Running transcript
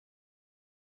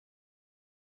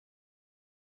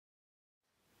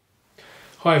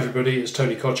Hi everybody, it's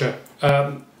Tony Kocher.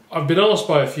 I've been asked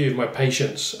by a few of my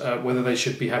patients whether they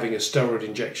should be having a steroid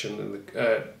injection.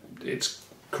 It's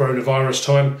coronavirus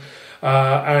time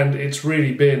and it's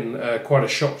really been quite a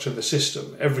shock to the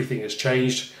system. Everything has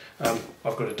changed. I've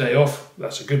got a day off,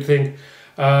 that's a good thing.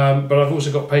 But I've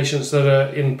also got patients that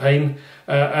are in pain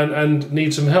and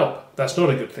need some help. That's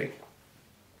not a good thing.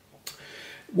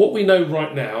 What we know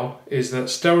right now is that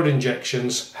steroid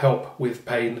injections help with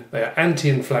pain. They are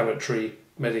anti-inflammatory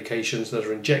medications that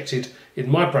are injected, in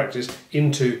my practice,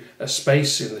 into a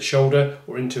space in the shoulder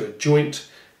or into a joint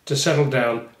to settle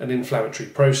down an inflammatory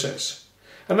process.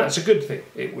 And that's a good thing.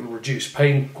 It will reduce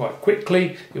pain quite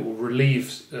quickly, it will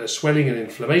relieve swelling and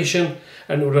inflammation,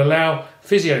 and it will allow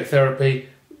physiotherapy,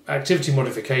 activity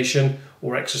modification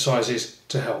or exercises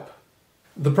to help.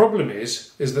 The problem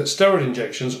is that steroid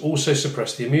injections also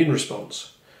suppress the immune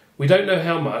response. We don't know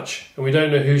how much, and we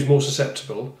don't know who's more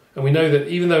susceptible, and we know that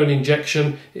even though an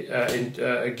injection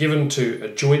given to a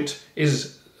joint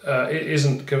isn't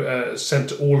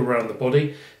sent all around the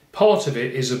body, part of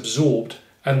it is absorbed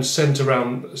and sent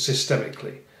around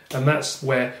systemically, and that's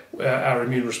where our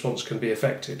immune response can be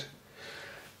affected.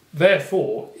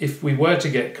 Therefore, if we were to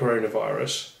get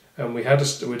coronavirus and we'd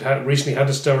recently had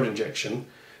a steroid injection,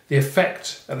 the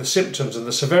effect and the symptoms and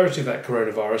the severity of that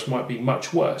coronavirus might be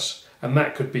much worse, and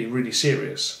that could be really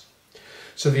serious.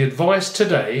 So the advice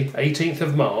today, 18th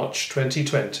of March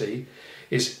 2020,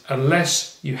 is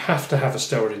unless you have to have a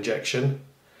steroid injection,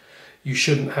 you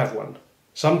shouldn't have one.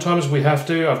 Sometimes we have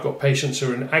to. I've got patients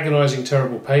who are in agonising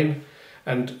terrible pain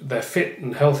and they're fit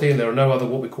and healthy and there are no other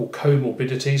what we call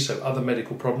comorbidities, so other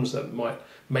medical problems that might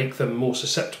make them more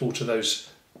susceptible to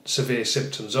those severe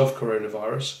symptoms of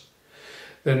coronavirus.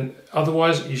 Then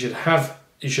otherwise you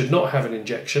should not have an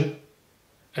injection,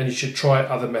 and you should try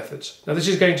other methods. Now this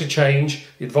is going to change,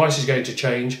 the advice is going to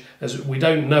change as we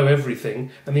don't know everything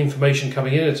and the information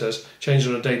coming in at us changes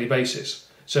on a daily basis.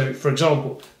 So for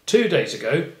example, 2 days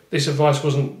ago this advice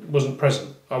wasn't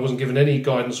present. I wasn't given any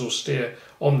guidance or steer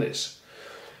on this.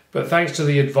 But thanks to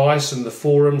the advice and the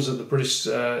forums at the British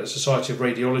Society of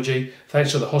Radiology,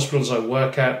 thanks to the hospitals I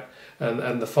work at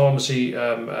and the pharmacy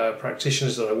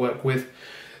practitioners that I work with,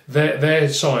 their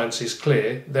science is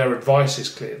clear, their advice is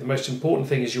clear. The most important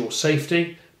thing is your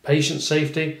safety, patient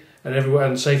safety,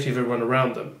 and safety of everyone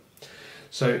around them.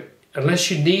 So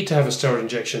unless you need to have a steroid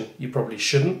injection, you probably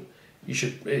shouldn't. You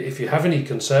should, if you have any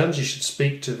concerns, you should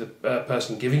speak to the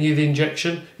person giving you the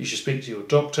injection. You should speak to your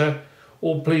doctor,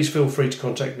 or please feel free to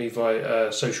contact me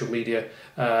via social media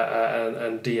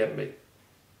and DM me.